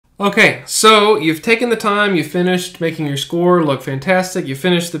Okay, so you've taken the time, you've finished making your score look fantastic, you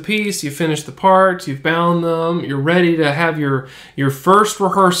finished the piece, you finished the parts, you've bound them, you're ready to have your first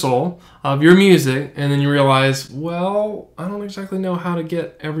rehearsal of your music, and then you realize, well, I don't exactly know how to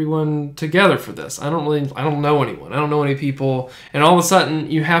get everyone together for this. I don't know anyone, I don't know any people, and all of a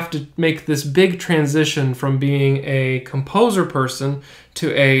sudden you have to make this big transition from being a composer person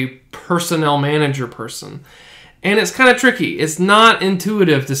to a personnel manager person. And it's kind of tricky. It's not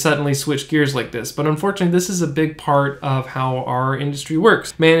intuitive to suddenly switch gears like this, but unfortunately this is a big part of how our industry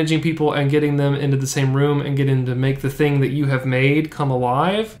works. Managing people and getting them into the same room and getting to make the thing that you have made come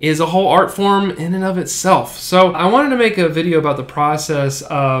alive is a whole art form in and of itself. So I wanted to make a video about the process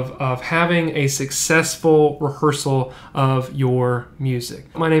of having a successful rehearsal of your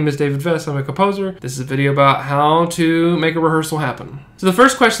music. My name is David Vess, I'm a composer. This is a video about how to make a rehearsal happen. So the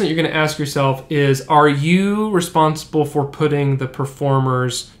first question that you're going to ask yourself is, are you responsible for putting the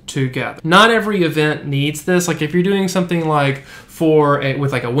performers together? Not every event needs this. Like if you're doing something like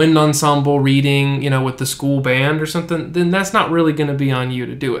with like a wind ensemble reading, with the school band or something, then that's not really going to be on you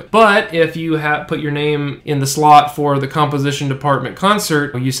to do it. But if you have put your name in the slot for the composition department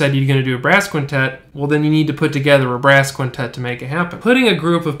concert, you said you're going to do a brass quintet, well then you need to put together a brass quintet to make it happen. Putting a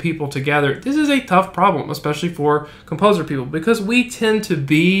group of people together, this is a tough problem, especially for composer people, because we tend to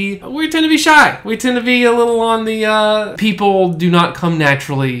be shy. We tend to be a little on the people do not come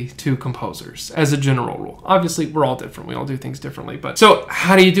naturally to composers as a general rule. Obviously we're all different, we all do things differently. But so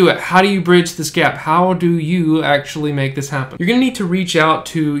how do you do it? How do you bridge this gap? How do you actually make this happen? You're going to need to reach out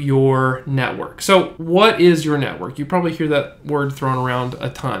to your network. So what is your network? You probably hear that word thrown around a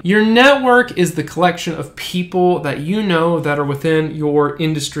ton. Your network is the collection of people that you know that are within your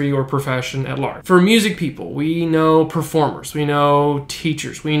industry or profession at large. For music people, we know performers, we know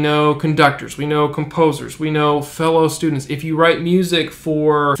teachers, we know conductors, we know composers, we know fellow students. If you write music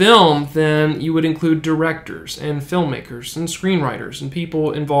for film, then you would include directors and filmmakers and screenwriters and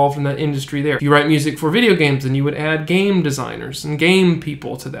people involved in that industry there. If you write music for video games, then you would add game designers and game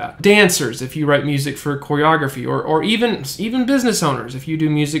people to that. Dancers, if you write music for choreography, or even business owners, if you do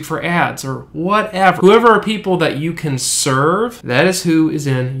music for ads or whatever. Whoever are people that you can serve, that is who is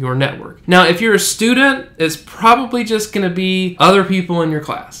in your network. Now, if you're a student, it's probably just going to be other people in your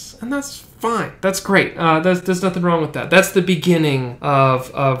class, and that's fine. That's great. There's nothing wrong with that. That's the beginning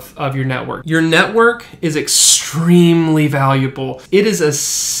of your network. Your network is extremely valuable. It is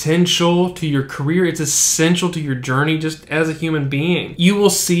essential to your career. It's essential to your journey just as a human being. You will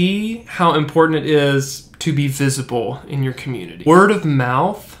see how important it is to be visible in your community. Word of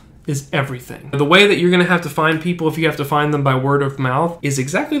mouth is everything. The way that you're going to have to find people, if you have to find them by word of mouth, is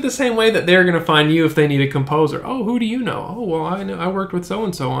exactly the same way that they're going to find you if they need a composer. Oh, who do you know? Oh, well, I worked with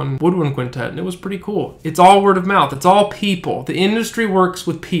so-and-so on Woodwind Quintet, and it was pretty cool. It's all word of mouth. It's all people. The industry works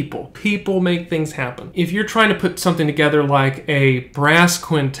with people. People make things happen. If you're trying to put something together like a brass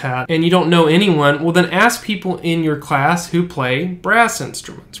quintet and you don't know anyone, well, then ask people in your class who play brass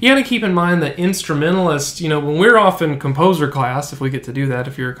instruments. You got to keep in mind that instrumentalists, when we're off in composer class, if we get to do that,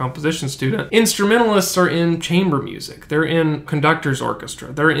 if you're a composition student, instrumentalists are in chamber music, they're in conductor's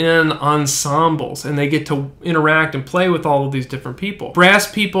orchestra, they're in ensembles, and they get to interact and play with all of these different people.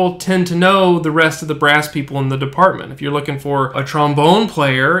 Brass people tend to know the rest of the brass people in the department. If you're looking for a trombone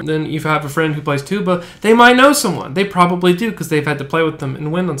player, then you have a friend who plays tuba, they might know someone. They probably do because they've had to play with them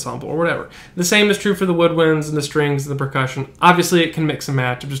in wind ensemble or whatever. The same is true for the woodwinds and the strings and the percussion. Obviously it can mix and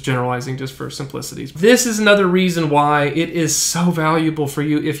match. I'm just generalizing just for simplicities. This is another reason why it is so valuable for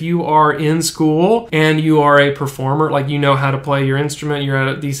you if you are in school and you are a performer, like you know how to play your instrument, you're at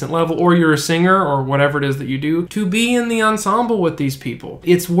a decent level, or you're a singer or whatever it is that you do, to be in the ensemble with these people.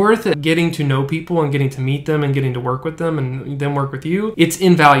 It's worth it getting to know people and getting to meet them and getting to work with them and them work with you. It's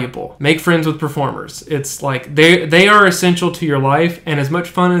invaluable. Make friends with performers. It's like they are essential to your life, and as much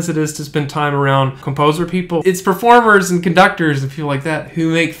fun as it is to spend time around composer people, it's performers and conductors and people like that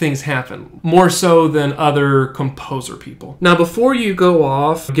who make things happen, more so than other composer people. Now, before you go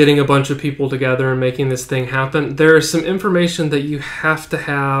off getting a bunch of people together and making this thing happen, there is some information that you have to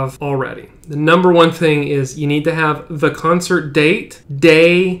have already. The number one thing is you need to have the concert date,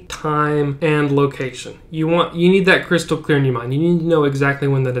 day, time, and location. You need that crystal clear in your mind. You need to know exactly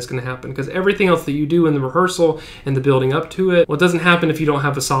when that is going to happen, because everything else that you do in the rehearsal and the building up to it, well, it doesn't happen if you don't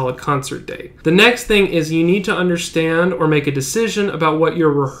have a solid concert date. The next thing is you need to understand or make a decision about what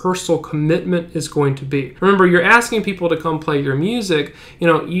your rehearsal commitment is going to be. Remember, you're asking people to come play your music.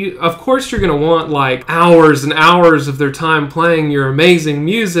 of course you're going to want like hours and hours of their time playing your amazing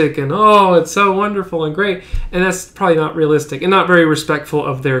music and oh, it's so wonderful and great. And that's probably not realistic and not very respectful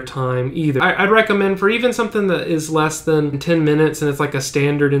of their time either. I'd recommend for even something that is less than 10 minutes and it's like a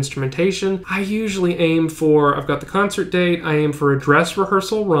standard instrumentation, I usually aim for, I've got the concert date, I aim for a dress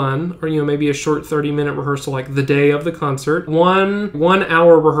rehearsal run, or maybe a short 30-minute rehearsal like the day of the concert, one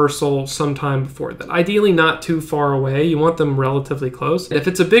hour rehearsal sometime before that. Ideally not too far away, you want them relatively close. If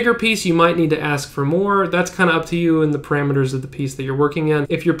it's a bigger piece, you might need to ask for more. That's kind of up to you and the parameters of the piece that you're working in.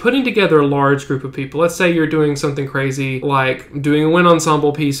 If you're putting together a large group of people, let's say you're doing something crazy like doing a wind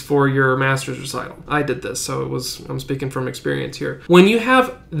ensemble piece for your master's recital. I did this, so I'm speaking from experience here. When you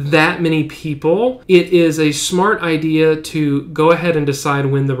have that many people, it is a smart idea to go ahead and decide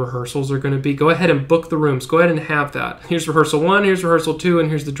when the rehearsals are going to be. Go ahead and book the rooms. Go ahead and have that. Here's rehearsal 1, here's rehearsal 2, and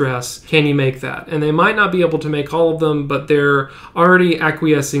here's the dress. Can you make that? And they might not be able to make all of them, but they're already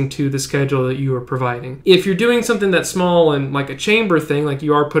acquiescing to the schedule that you are providing. If you're doing something that's small and like a chamber thing, like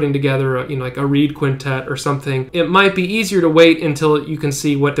you are putting together like a reed quintet or something, it might be easier to wait until you can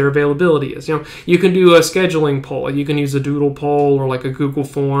see what their availability is. You can do a scheduling poll. You can use a Doodle poll or like a Google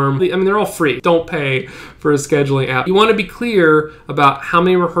form. I mean, they're all free. Don't pay for a scheduling app. You want to be clear about how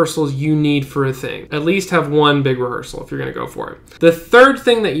many rehearsals you need for a thing. At least have one big rehearsal if you're going to go for it. The third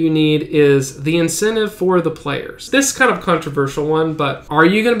thing that you need is the incentive for the players. This is kind of a controversial one, but are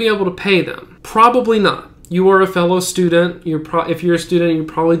you going to be able to pay them? Probably not. You are a fellow student. If you're a student, you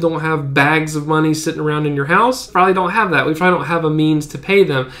probably don't have bags of money sitting around in your house. Probably don't have that. We probably don't have a means to pay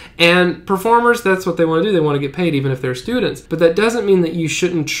them. And performers, that's what they want to do. They want to get paid even if they're students. But that doesn't mean that you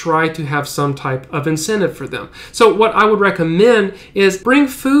shouldn't try to have some type of incentive for them. So what I would recommend is bring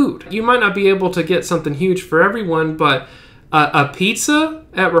food. You might not be able to get something huge for everyone, but a pizza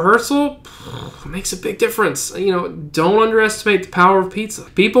at rehearsal makes a big difference. Don't underestimate the power of pizza.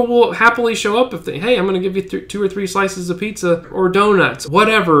 People will happily show up if hey, I'm going to give you 2 or 3 slices of pizza or donuts,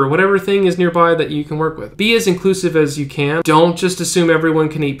 whatever thing is nearby that you can work with. Be as inclusive as you can. Don't just assume everyone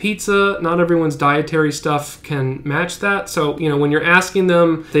can eat pizza. Not everyone's dietary stuff can match that. So, when you're asking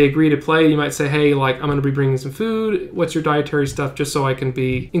them, they agree to play, you might say, hey, like, I'm going to be bringing some food. What's your dietary stuff? Just so I can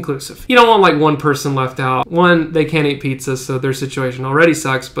be inclusive. You don't want like one person left out. One, they can't eat pizza, so their situation already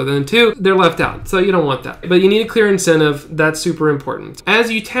sucks, but then 2, they're left out. So you don't want that. But you need a clear incentive. That's super important.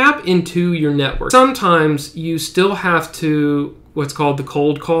 As you tap into your network, sometimes you still have to what's called the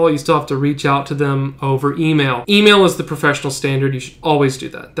cold call. You still have to reach out to them over email. Email is the professional standard. You should always do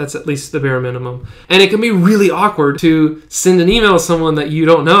that. That's at least the bare minimum. And it can be really awkward to send an email to someone that you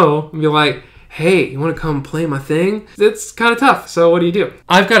don't know and be like, hey, you want to come play my thing? It's kind of tough. So what do?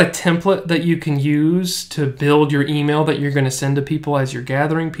 I've got a template that you can use to build your email that you're going to send to people as you're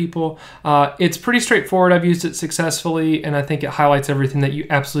gathering people. It's pretty straightforward. I've used it successfully, and I think it highlights everything that you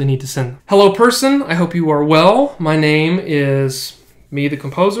absolutely need to send. Hello, person. I hope you are well. My name is me, the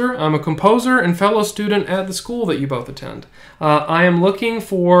composer. I'm a composer and fellow student at the school that you both attend. I am looking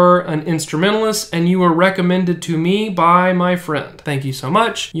for an instrumentalist, and you were recommended to me by my friend. Thank you so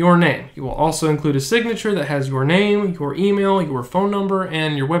much. Your name. You will also include a signature that has your name, your email, your phone number,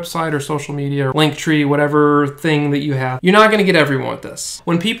 and your website or social media or link tree, whatever thing that you have. You're not going to get everyone with this.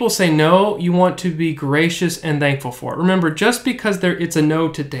 When people say no, you want to be gracious and thankful for it. Remember, just because it's a no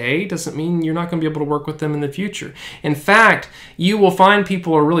today doesn't mean you're not going to be able to work with them in the future. In fact, you will find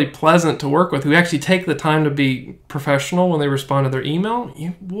people are really pleasant to work with who actually take the time to be professional when they respond to their email.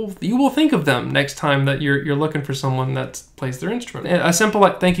 You will think of them next time that you're looking for someone that plays their instrument. A simple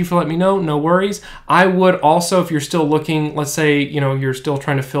like, thank you for letting me know, no worries. I would also, if you're still looking, let's say you're still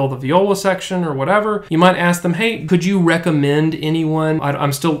trying to fill the viola section or whatever, you might ask them, hey, could you recommend anyone?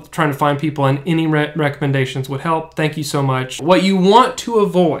 I'm still trying to find people, and any recommendations would help. Thank you so much. What you want to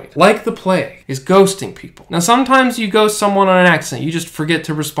avoid, like the play, is ghosting people. Now sometimes you ghost someone on an accident. You just forget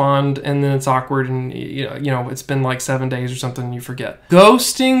to respond, and then it's awkward, and it's been like 7 days or something and you forget.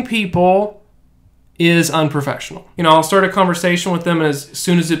 Ghosting people is unprofessional. I'll start a conversation with them, and as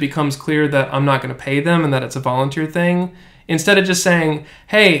soon as it becomes clear that I'm not going to pay them and that it's a volunteer thing, instead of just saying,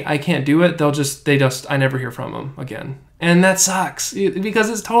 hey, I can't do it, I never hear from them again. And that sucks,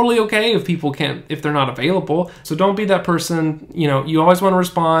 because it's totally okay if people if they're not available. So don't be that person. You always want to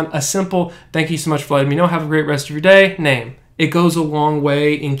respond. A simple, thank you so much for letting me know. Have a great rest of your day. Name. It goes a long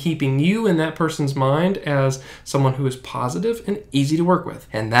way in keeping you in that person's mind as someone who is positive and easy to work with.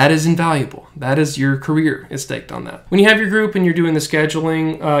 And that is invaluable. That is your career is staked on that. When you have your group and you're doing the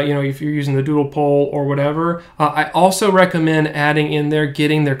scheduling, if you're using the doodle poll or whatever, I also recommend adding in there,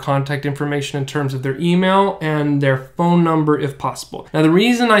 getting their contact information in terms of their email and their phone number if possible. Now, the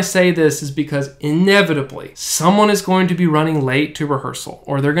reason I say this is because inevitably someone is going to be running late to rehearsal,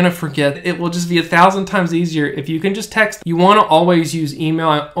 or they're going to forget. It will just be 1,000 times easier if you can just text. You want to always use email.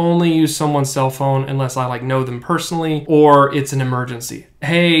 I only use someone's cell phone unless I know them personally or it's an emergency.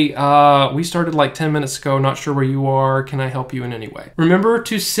 Hey, we started like 10 minutes ago, not sure where you are. Can I help you in any way? Remember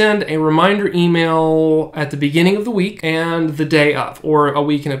to send a reminder email at the beginning of the week and the day of, or a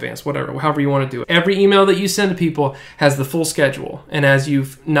week in advance, whatever, however you want to do it. Every email that you send to people has the full schedule. And as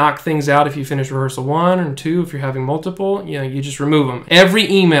you've knocked things out, if you finish rehearsal 1 or 2, if you're having multiple, you just remove them.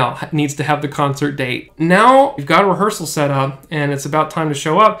 Every email needs to have the concert date. Now you've got a rehearsal set up and it's about time to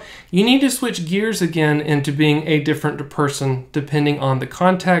show up. You need to switch gears again into being a different person depending on the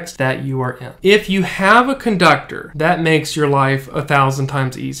context that you are in. If you have a conductor, that makes your life 1,000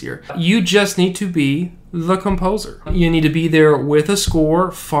 times easier. You just need to be the composer. You need to be there with a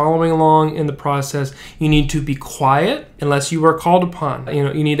score, following along in the process. You need to be quiet unless you are called upon.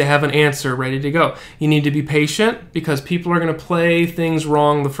 You need to have an answer ready to go. You need to be patient because people are going to play things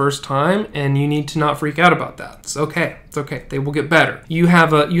wrong the first time, and you need to not freak out about that. It's okay. It's okay. They will get better. You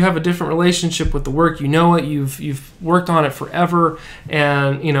have a different relationship with the work. You know it. You've worked on it forever,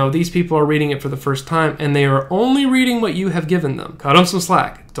 and these people are reading it for the first time, and they are only reading what you have given them. Cut them some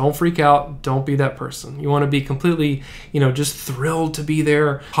slack. Don't freak out. Don't be that person. You want to be completely, just thrilled to be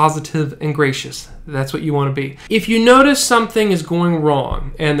there, positive and gracious. That's what you want to be. If you notice something is going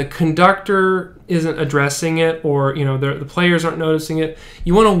wrong and the conductor isn't addressing it, or the players aren't noticing it,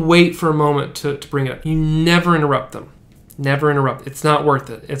 you want to wait for a moment to bring it up. You never interrupt them. Never interrupt. It's not worth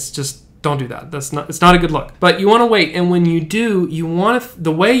it. It's just, don't do that. It's not a good look. But you want to wait, and when you do,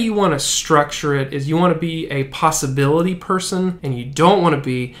 the way you want to structure it is you want to be a possibility person, and you don't want to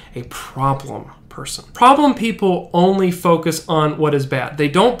be a problem person. Problem people only focus on what is bad. They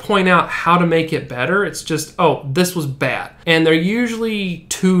don't point out how to make it better. It's just, oh, this was bad. And they're usually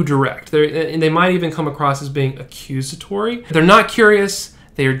too direct. And they might even come across as being accusatory. They're not curious.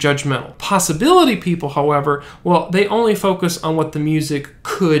 They are judgmental. Possibility people, however, well, they only focus on what the music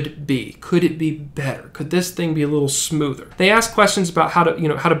could be. Could it be better? Could this thing be a little smoother? They ask questions about how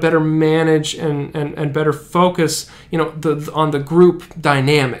to better manage and better focus, on the group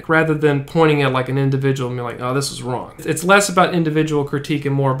dynamic rather than pointing at like an individual and be like, oh, this is wrong. It's less about individual critique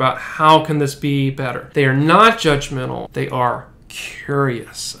and more about how can this be better. They are not judgmental. They are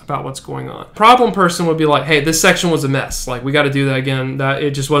curious about what's going on. Problem person would be like, hey, this section was a mess. Like, we got to do that again. That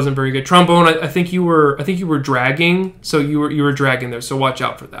it just wasn't very good. Trombone, I think you were dragging. So you were dragging there. So watch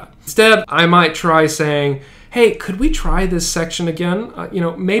out for that. Instead, I might try saying, hey, could we try this section again?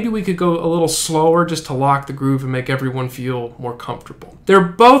 Maybe we could go a little slower just to lock the groove and make everyone feel more comfortable. They're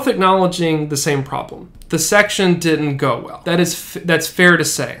both acknowledging the same problem. The section didn't go well. That's fair to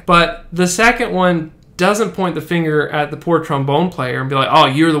say. But the second one doesn't point the finger at the poor trombone player and be like, oh,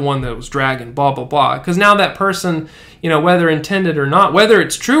 you're the one that was dragging, blah, blah, blah. Because now that person, whether intended or not, whether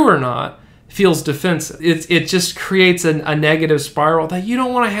it's true or not, feels defensive. It just creates a negative spiral that you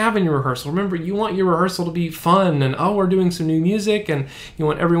don't want to have in your rehearsal. Remember, you want your rehearsal to be fun and, oh, we're doing some new music, and you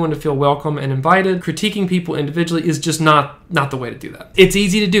want everyone to feel welcome and invited. Critiquing people individually is just not the way to do that. It's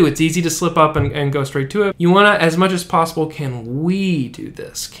easy to do. It's easy to slip up and go straight to it. You want to, as much as possible, can we do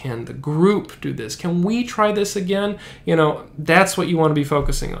this? Can the group do this? Can we try this again? That's what you want to be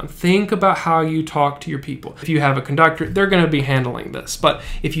focusing on. Think about how you talk to your people. If you have a conductor, they're going to be handling this. But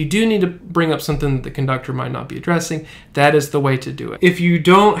if you do need to bring up something that the conductor might not be addressing, that is the way to do it. If you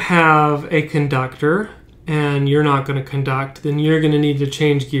don't have a conductor and you're not going to conduct, then you're going to need to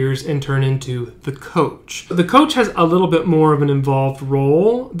change gears and turn into the coach. The coach has a little bit more of an involved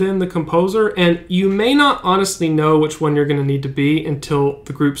role than the composer, and you may not honestly know which one you're going to need to be until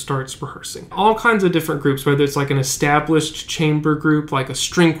the group starts rehearsing. All kinds of different groups, whether it's like an established chamber group, like a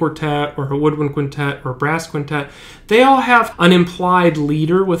string quartet or a woodwind quintet or a brass quintet, they all have an implied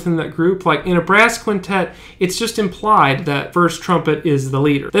leader within that group. Like in a brass quintet, it's just implied that first trumpet is the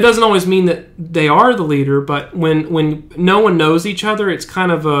leader. That doesn't always mean that they are the leader, but when no one knows each other, it's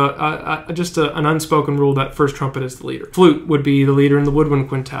kind of just an unspoken rule that first trumpet is the leader. Flute would be the leader in the woodwind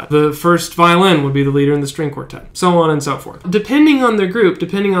quintet. The first violin would be the leader in the string quartet, so on and so forth. Depending on their group,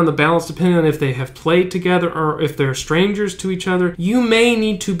 depending on the balance, depending on if they have played together or if they're strangers to each other, you may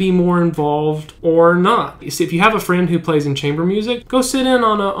need to be more involved or not. You see, if you have a friend who plays in chamber music, go sit in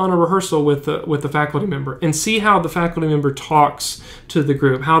on a rehearsal with the faculty member and see how the faculty member talks to the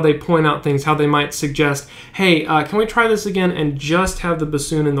group, how they point out things, how they might suggest, hey, can we try this again and just have the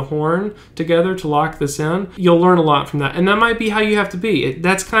bassoon and the horn together to lock this in? You'll learn a lot from that, and that might be how you have to be.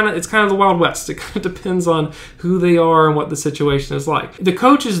 It's kind of the Wild West. It kind of depends on who they are and what the situation is like. The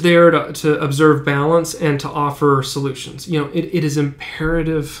coach is there to observe balance and to offer solutions. You know, it is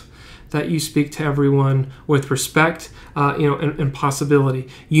imperative that you speak to everyone with respect, and possibility.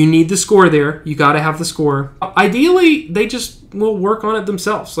 You need the score there. You got to have the score. Ideally, they just will work on it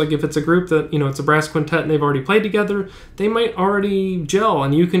themselves. Like if it's a group that, it's a brass quintet and they've already played together, they might already gel,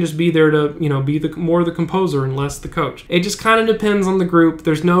 and you can just be there to, be more the composer and less the coach. It just kind of depends on the group.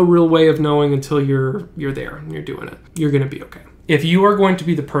 There's no real way of knowing until you're there and you're doing it. You're going to be okay. If you are going to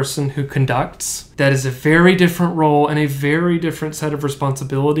be the person who conducts, that is a very different role and a very different set of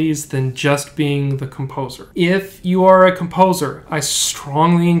responsibilities than just being the composer. If you are a composer, I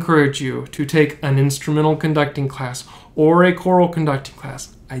strongly encourage you to take an instrumental conducting class or a choral conducting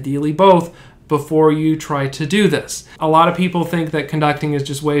class, ideally both, before you try to do this. A lot of people think that conducting is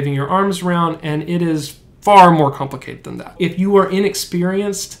just waving your arms around, and it is far more complicated than that. If you are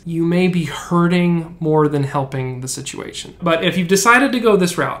inexperienced, you may be hurting more than helping the situation. But if you've decided to go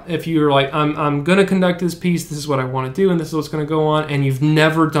this route, if you're like, I'm gonna conduct this piece, this is what I want to do, and this is what's gonna go on, and you've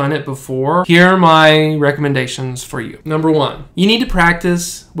never done it before, here are my recommendations for you. Number one, you need to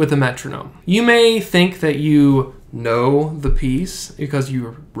practice with a metronome. You may think that you know the piece because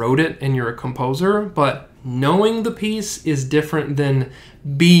you wrote it and you're a composer, but knowing the piece is different than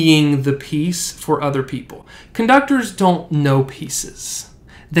being the piece for other people. Conductors don't know pieces.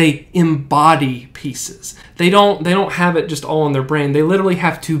 They embody pieces. They don't have it just all in their brain. They literally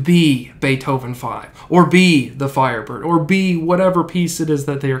have to be Beethoven 5, or be the Firebird, or be whatever piece it is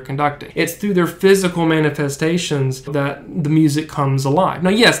that they are conducting. It's through their physical manifestations that the music comes alive. Now,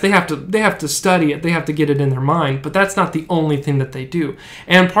 yes, they have to study it, they have to get it in their mind, but that's not the only thing that they do.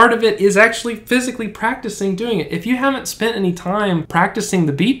 And part of it is actually physically practicing doing it. If you haven't spent any time practicing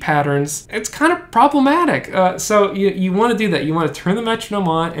the beat patterns, it's kind of problematic. So you want to do that. You want to turn the metronome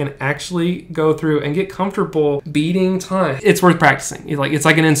on and actually go through and get comfortable beating time. It's worth practicing. It's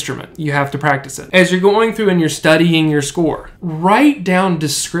like an instrument. You have to practice it. As you're going through and you're studying your score, write down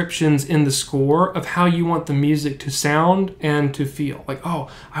descriptions in the score of how you want the music to sound and to feel. Like, oh,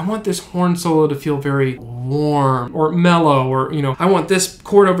 I want this horn solo to feel very warm or mellow, or, I want this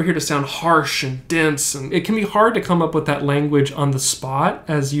chord over here to sound harsh and dense. And it can be hard to come up with that language on the spot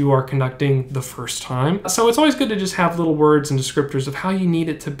as you are conducting the first time. So it's always good to just have little words and descriptors of how you need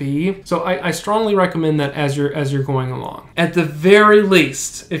it to be. So I strongly recommend that as you're going along. At the very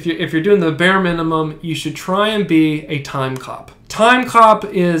least, if you're doing the bare minimum, you should try and be a time cop. Time cop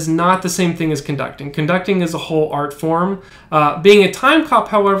is not the same thing as conducting. Conducting is a whole art form. Being a time cop,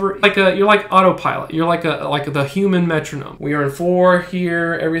 however, you're like autopilot. You're like the human metronome. We are in 4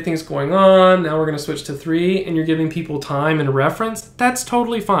 here, everything's going on. Now we're going to switch to 3, and you're giving people time and a reference. That's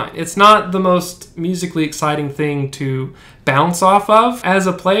totally fine. It's not the most musically exciting thing to bounce off of as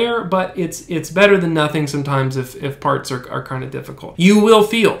a player, but it's better than nothing sometimes if parts are kind of difficult. You will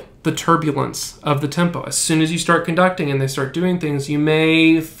feel the turbulence of the tempo. As soon as you start conducting and they start doing things, you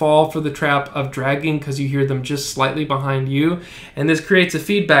may fall for the trap of dragging because you hear them just slightly behind you. And this creates a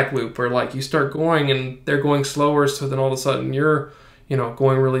feedback loop where you start going and they're going slower, so then all of a sudden you're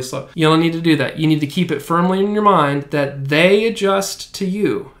going really slow. You don't need to do that. You need to keep it firmly in your mind that they adjust to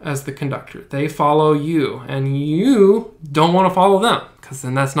you as the conductor. They follow you, and you don't want to follow them, because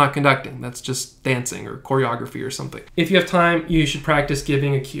then that's not conducting. That's just dancing or choreography or something. If you have time, you should practice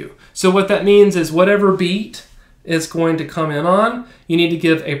giving a cue. So what that means is whatever beat is going to come in on, you need to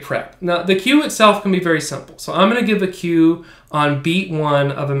give a prep. Now, the cue itself can be very simple. So I'm going to give a cue on beat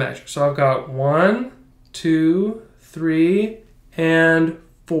 1 of a measure. So I've got 1, 2, 3, and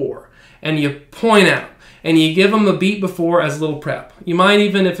 4. And you point out, and you give them a beat before as a little prep. You might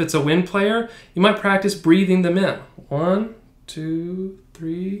even, if it's a wind player, you might practice breathing them in. 1, 2,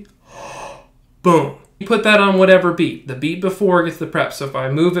 3, boom. You put that on whatever beat. The beat before gets the prep. So if I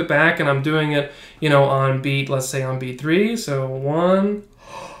move it back and I'm doing it, on beat, let's say on beat 3, so 1,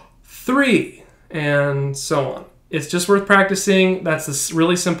 3, and so on. It's just worth practicing. That's a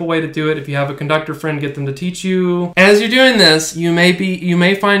really simple way to do it. If you have a conductor friend, get them to teach you. As you're doing this, you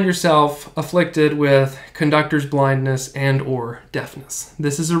may find yourself afflicted with conductor's blindness and or deafness.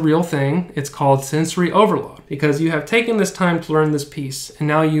 This is a real thing. It's called sensory overload because you have taken this time to learn this piece and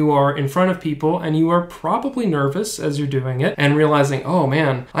now you are in front of people and you are probably nervous as you're doing it and realizing, oh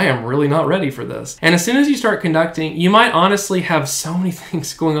man, I am really not ready for this. And as soon as you start conducting, you might honestly have so many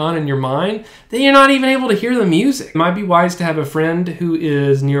things going on in your mind that you're not even able to hear the music. It might be wise to have a friend who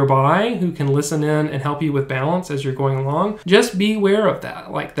is nearby who can listen in and help you with balance as you're going along. Just be aware of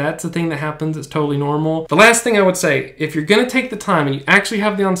that. Like, that's a thing that happens. It's totally normal. The last thing I would say, if you're going to take the time and you actually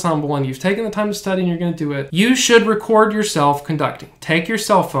have the ensemble and you've taken the time to study and you're going to do it, you should record yourself conducting. Take your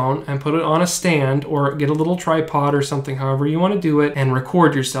cell phone and put it on a stand or get a little tripod or something, however you want to do it, and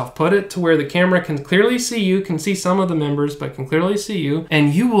record yourself. Put it to where the camera can clearly see you, can see some of the members, but can clearly see you,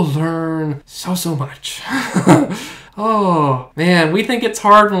 and you will learn so much. Oh man, we think it's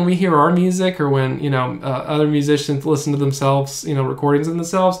hard when we hear our music or when, other musicians listen to themselves, recordings of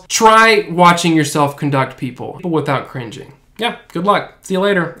themselves. Try watching yourself conduct people without cringing. Yeah, good luck. See you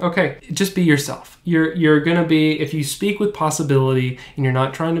later. Okay, just be yourself. You're gonna be, if you speak with possibility and you're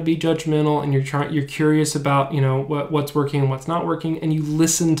not trying to be judgmental and you're curious about what's working and what's not working, and you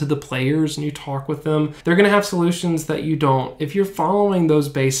listen to the players and you talk with them, they're gonna have solutions that you don't. If you're following those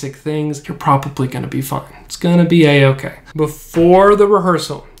basic things, you're probably gonna be fine. It's gonna be a-okay. Before the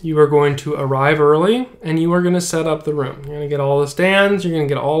rehearsal, you are going to arrive early and you are going to set up the room. You're going to get all the stands, you're going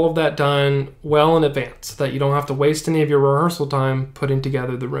to get all of that done well in advance so that you don't have to waste any of your rehearsal time putting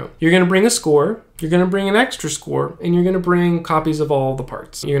together the room. You're going to bring a score, you're going to bring an extra score, and you're going to bring copies of all the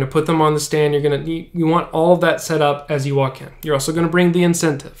parts. You're going to put them on the stand, you want all of that set up as you walk in. You're also going to bring the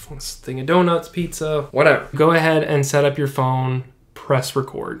incentive, a thing of donuts, pizza, whatever. Go ahead and set up your phone, press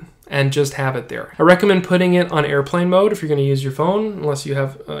record, and just have it there. I recommend putting it on airplane mode if you're going to use your phone, unless you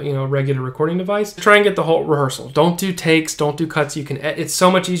have a regular recording device. Try and get the whole rehearsal. Don't do takes, don't do cuts. It's so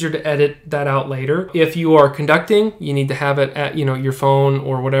much easier to edit that out later. If you are conducting, you need to have it at your phone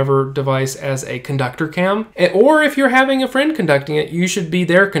or whatever device as a conductor cam. Or if you're having a friend conducting it, you should be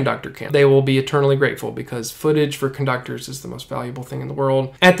their conductor cam. They will be eternally grateful because footage for conductors is the most valuable thing in the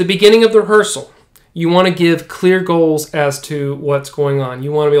world. At the beginning of the rehearsal, you want to give clear goals as to what's going on.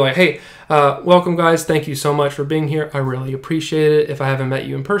 You want to be like, hey, welcome guys, thank you so much for being here. I really appreciate it. If I haven't met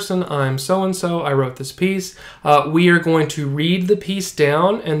you in person, I'm so-and-so, I wrote this piece. We are going to read the piece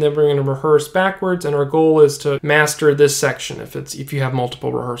down and then we're going to rehearse backwards, and our goal is to master this section if you have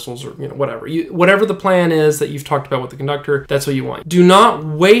multiple rehearsals or whatever the plan is that you've talked about with the conductor, that's what you want. Do not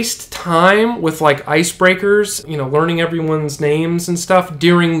waste time with like icebreakers, learning everyone's names and stuff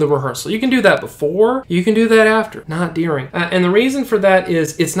during the rehearsal. You can do that before, you can do that after, not during. And the reason for that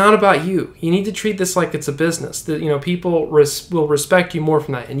is it's not about you. You need to treat this like it's a business. That people will respect you more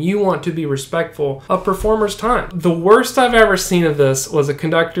from that, and you want to be respectful of performers' time. The worst I've ever seen of this was a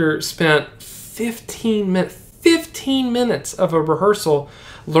conductor spent 15 minutes of a rehearsal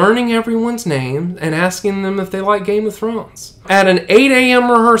learning everyone's name and asking them if they like Game of Thrones. At an 8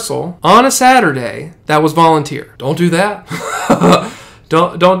 a.m. rehearsal on a Saturday, that was volunteer. Don't do that.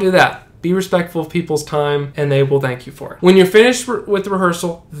 Don't do that. Be respectful of people's time, and they will thank you for it. When you're finished with the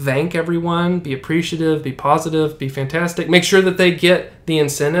rehearsal, thank everyone, be appreciative, be positive, be fantastic. Make sure that they get the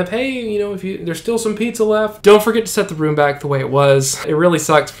incentive. Hey, if there's still some pizza left, don't forget to set the room back the way it was. It really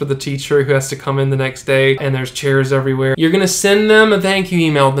sucks for the teacher who has to come in the next day and there's chairs everywhere. You're gonna send them a thank you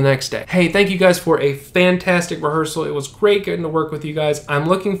email the next day. Hey, thank you guys for a fantastic rehearsal. It was great getting to work with you guys. I'm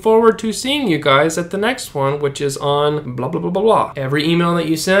looking forward to seeing you guys at the next one, which is on blah, blah, blah, blah, blah. Every email that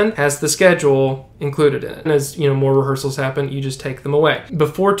you send has the schedule included in it. And as more rehearsals happen, you just take them away.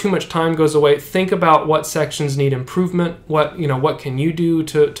 Before too much time goes away, think about what sections need improvement. What can you do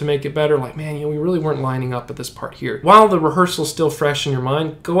to make it better? Like, man, we really weren't lining up at this part here. While the rehearsal's still fresh in your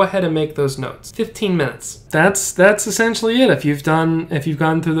mind, go ahead and make those notes. 15 minutes. That's essentially it. If you've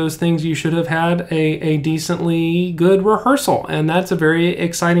gone through those things, you should have had a decently good rehearsal, and that's a very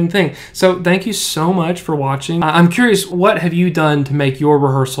exciting thing. So thank you so much for watching. I'm curious, what have you done to make your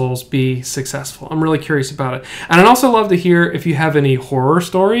rehearsals be successful? I'm really curious about it. And I'd also love to hear if you have any horror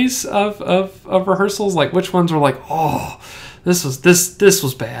stories of rehearsals, like which ones are like, oh, this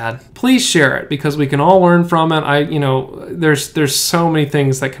was bad. Please share it, because we can all learn from it. There's so many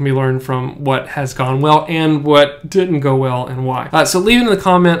things that can be learned from what has gone well and what didn't go well and why. So leave it in the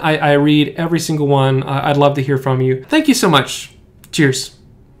comment. I read every single one. I'd love to hear from you. Thank you so much. Cheers.